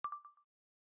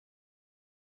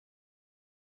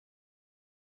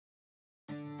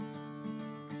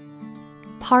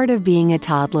Part of being a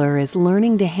toddler is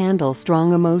learning to handle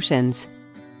strong emotions.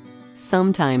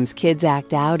 Sometimes kids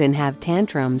act out and have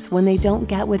tantrums when they don't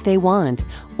get what they want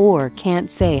or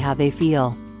can't say how they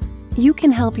feel. You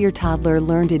can help your toddler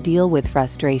learn to deal with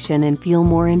frustration and feel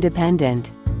more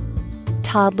independent.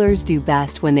 Toddlers do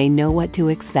best when they know what to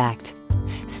expect.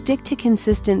 Stick to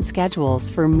consistent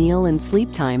schedules for meal and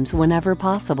sleep times whenever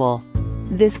possible.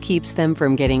 This keeps them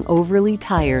from getting overly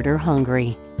tired or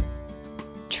hungry.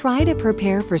 Try to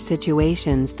prepare for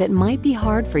situations that might be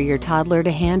hard for your toddler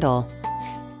to handle.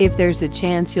 If there's a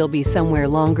chance you'll be somewhere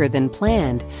longer than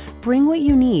planned, bring what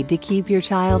you need to keep your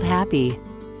child happy.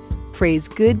 Praise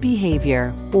good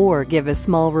behavior or give a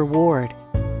small reward.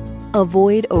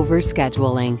 Avoid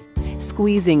overscheduling.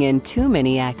 Squeezing in too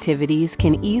many activities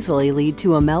can easily lead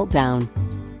to a meltdown.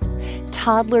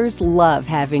 Toddlers love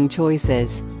having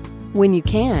choices. When you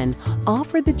can,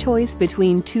 offer the choice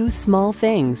between two small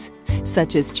things,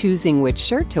 such as choosing which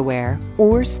shirt to wear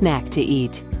or snack to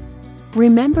eat.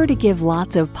 Remember to give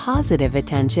lots of positive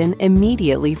attention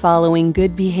immediately following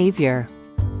good behavior.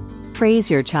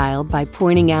 Praise your child by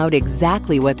pointing out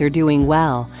exactly what they're doing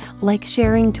well, like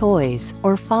sharing toys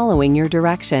or following your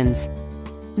directions.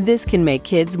 This can make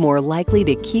kids more likely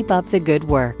to keep up the good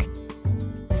work.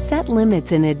 Set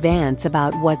limits in advance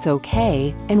about what's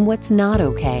okay and what's not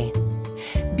okay.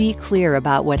 Be clear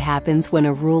about what happens when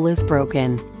a rule is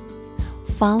broken.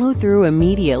 Follow through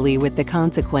immediately with the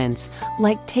consequence,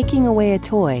 like taking away a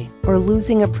toy or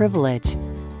losing a privilege.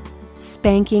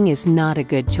 Spanking is not a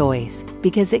good choice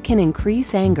because it can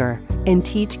increase anger and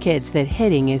teach kids that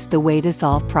hitting is the way to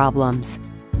solve problems.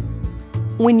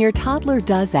 When your toddler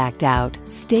does act out,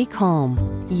 stay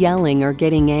calm. Yelling or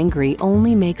getting angry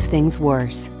only makes things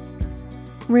worse.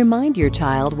 Remind your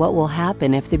child what will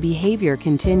happen if the behavior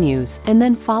continues and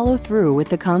then follow through with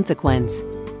the consequence.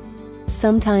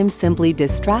 Sometimes simply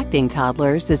distracting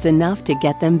toddlers is enough to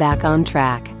get them back on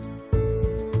track.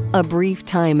 A brief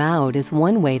timeout is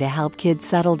one way to help kids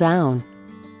settle down.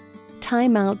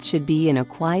 Timeouts should be in a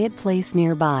quiet place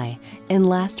nearby and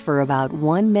last for about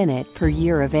 1 minute per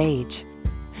year of age.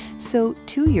 So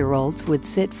 2-year-olds would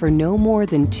sit for no more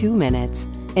than 2 minutes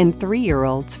and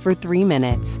 3-year-olds for 3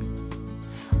 minutes.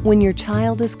 When your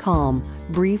child is calm,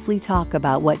 briefly talk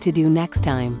about what to do next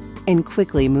time and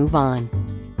quickly move on.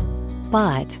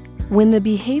 But when the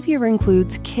behavior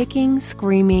includes kicking,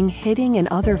 screaming, hitting, and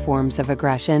other forms of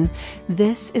aggression,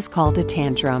 this is called a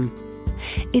tantrum.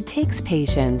 It takes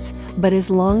patience, but as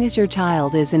long as your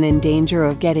child isn't in danger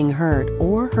of getting hurt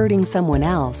or hurting someone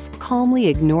else, calmly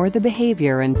ignore the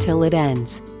behavior until it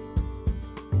ends.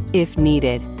 If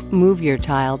needed, move your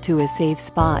child to a safe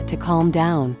spot to calm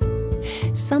down.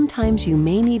 Sometimes you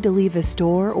may need to leave a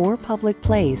store or public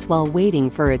place while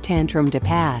waiting for a tantrum to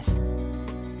pass.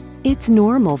 It's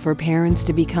normal for parents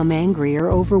to become angry or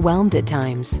overwhelmed at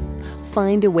times.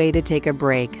 Find a way to take a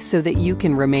break so that you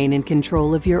can remain in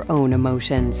control of your own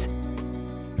emotions.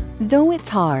 Though it's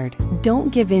hard,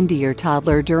 don't give in to your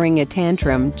toddler during a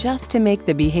tantrum just to make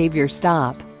the behavior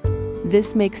stop.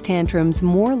 This makes tantrums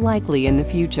more likely in the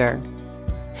future.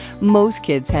 Most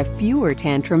kids have fewer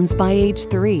tantrums by age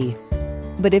 3.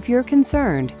 But if you're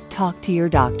concerned, talk to your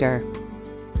doctor.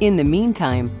 In the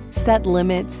meantime, set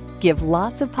limits, give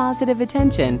lots of positive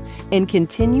attention, and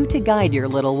continue to guide your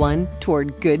little one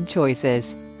toward good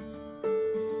choices.